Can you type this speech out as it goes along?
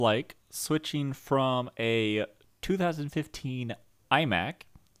Like switching from a 2015 iMac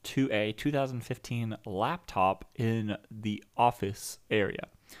to a 2015 laptop in the office area.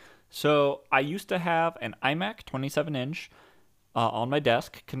 So I used to have an iMac 27-inch on my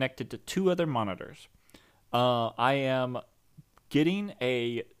desk connected to two other monitors. I am getting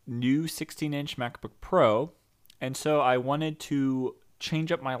a new 16-inch MacBook Pro, and so I wanted to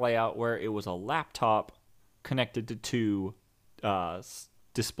change up my layout where it was a laptop connected to two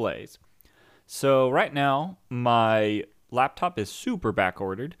displays. So right now, my laptop is super back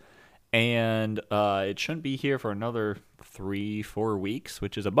ordered, and it shouldn't be here for another 3-4 weeks,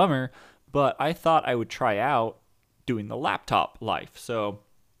 which is a bummer. But I thought I would try out doing the laptop life. So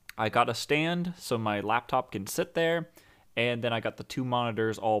I got a stand so my laptop can sit there, and then I got the two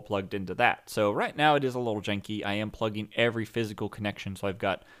monitors all plugged into that. So right now it is a little janky. I am plugging every physical connection. So I've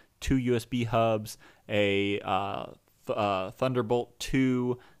got two USB hubs, a Thunderbolt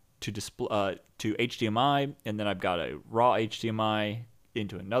 2 to HDMI, and then I've got a raw HDMI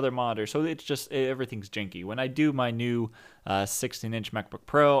into another monitor. So it's just everything's janky. When I do my new 16-inch MacBook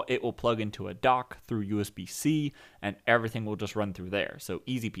Pro, it will plug into a dock through USB-C, and everything will just run through there. So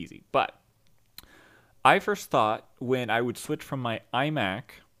easy peasy. But I first thought when I would switch from my iMac,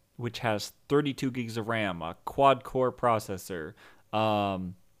 which has 32 gigs of RAM, a quad-core processor,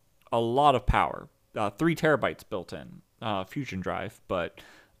 a lot of power, 3 terabytes built in, Fusion drive, but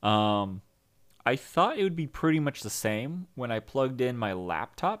I thought it would be pretty much the same when I plugged in my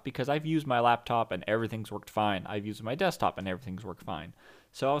laptop, because I've used my laptop and everything's worked fine. I've used my desktop and everything's worked fine.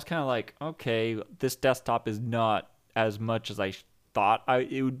 So I was kind of like, okay, this desktop is not as much as I thought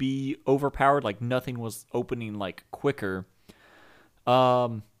it would be overpowered. Like nothing was opening like quicker.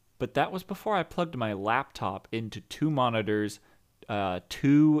 But that was before I plugged my laptop into two monitors,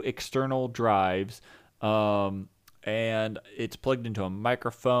 two external drives, and it's plugged into a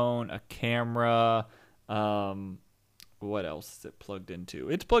microphone, a camera. What else is it plugged into?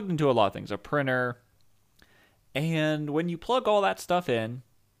 It's plugged into a lot of things, a printer. And when you plug all that stuff in,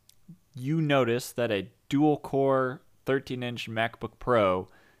 you notice that a dual-core 13-inch MacBook Pro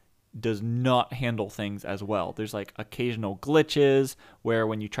does not handle things as well. There's like occasional glitches where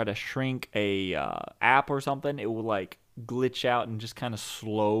when you try to shrink a app or something, it will like glitch out and just kind of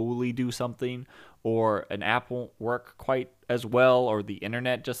slowly do something, or an app won't work quite as well, or the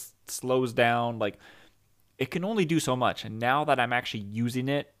internet just slows down. Like it can only do so much. And now that I'm actually using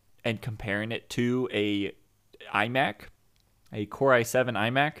it and comparing it to a iMac, a Core i7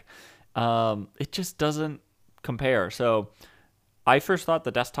 iMac, it just doesn't compare. So I first thought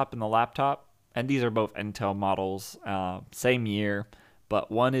the desktop and the laptop, and these are both Intel models, same year, but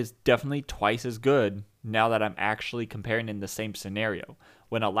one is definitely twice as good now that I'm actually comparing in the same scenario.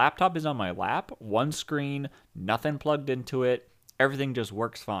 When a laptop is on my lap, one screen, nothing plugged into it, everything just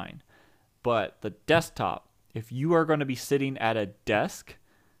works fine. But the desktop, if you are going to be sitting at a desk,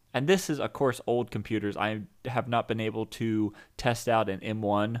 and this is, of course, old computers. I have not been able to test out an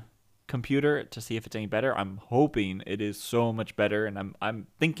M1 computer to see if it's any better. I'm hoping it is so much better, and I'm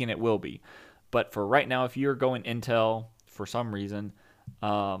thinking it will be. But for right now, if you're going Intel for some reason,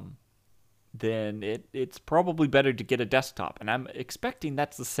 then it's probably better to get a desktop. And I'm expecting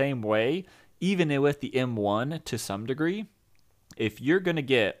that's the same way, even with the M1 to some degree. If you're going to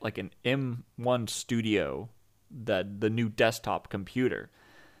get like an M1 Studio, the new desktop computer,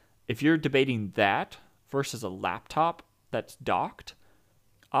 if you're debating that versus a laptop that's docked,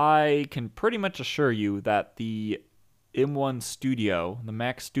 I can pretty much assure you that the M1 Studio, the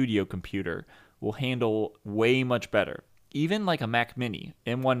Mac Studio computer, will handle way much better. Even like a Mac Mini,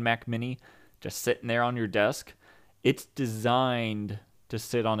 M1 Mac Mini, just sitting there on your desk, it's designed to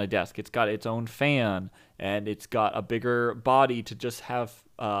sit on a desk. It's got its own fan, and it's got a bigger body to just have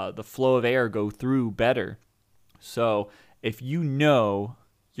the flow of air go through better. So if you know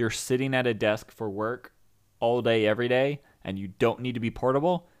you're sitting at a desk for work all day, every day, and you don't need to be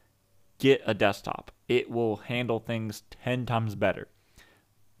portable, get a desktop. It will handle things 10 times better.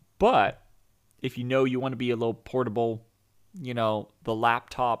 But if you know you want to be a little portable, the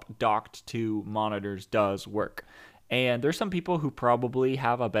laptop docked to monitors does work. And there's some people who probably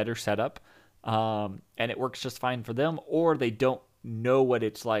have a better setup, and it works just fine for them, or they don't know what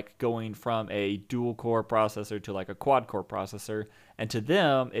it's like going from a dual core processor to like a quad core processor, and to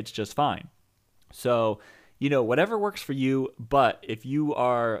them it's just fine. So whatever works for you. But if you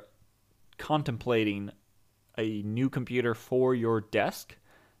are contemplating a new computer for your desk,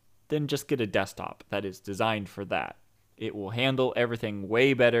 then just get a desktop that is designed for that. It will handle everything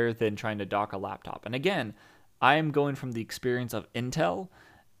way better than trying to dock a laptop. And again, I am going from the experience of Intel,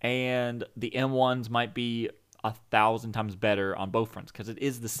 and the M1s might be 1,000 times better on both fronts because it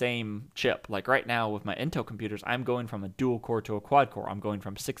is the same chip. Like right now with my Intel computers, I'm going from a dual core to a quad core. I'm going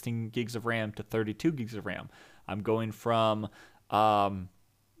from 16 gigs of RAM to 32 gigs of RAM. I'm going from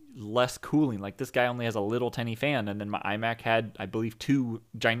less cooling. Like this guy only has a little tiny fan, and then my iMac had, I believe, 2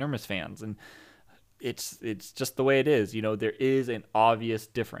 ginormous fans, and it's just the way it is. There is an obvious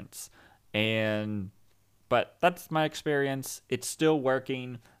difference, but that's my experience. It's still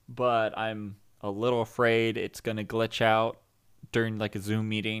working, but I'm a little afraid it's gonna glitch out during like a Zoom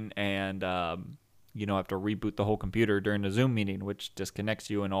meeting, and have to reboot the whole computer during the Zoom meeting, which disconnects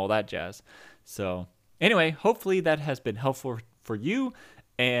you and all that jazz. So anyway, hopefully that has been helpful for you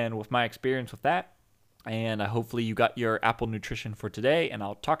and with my experience with that. And hopefully you got your Apple nutrition for today, and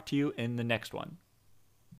I'll talk to you in the next one.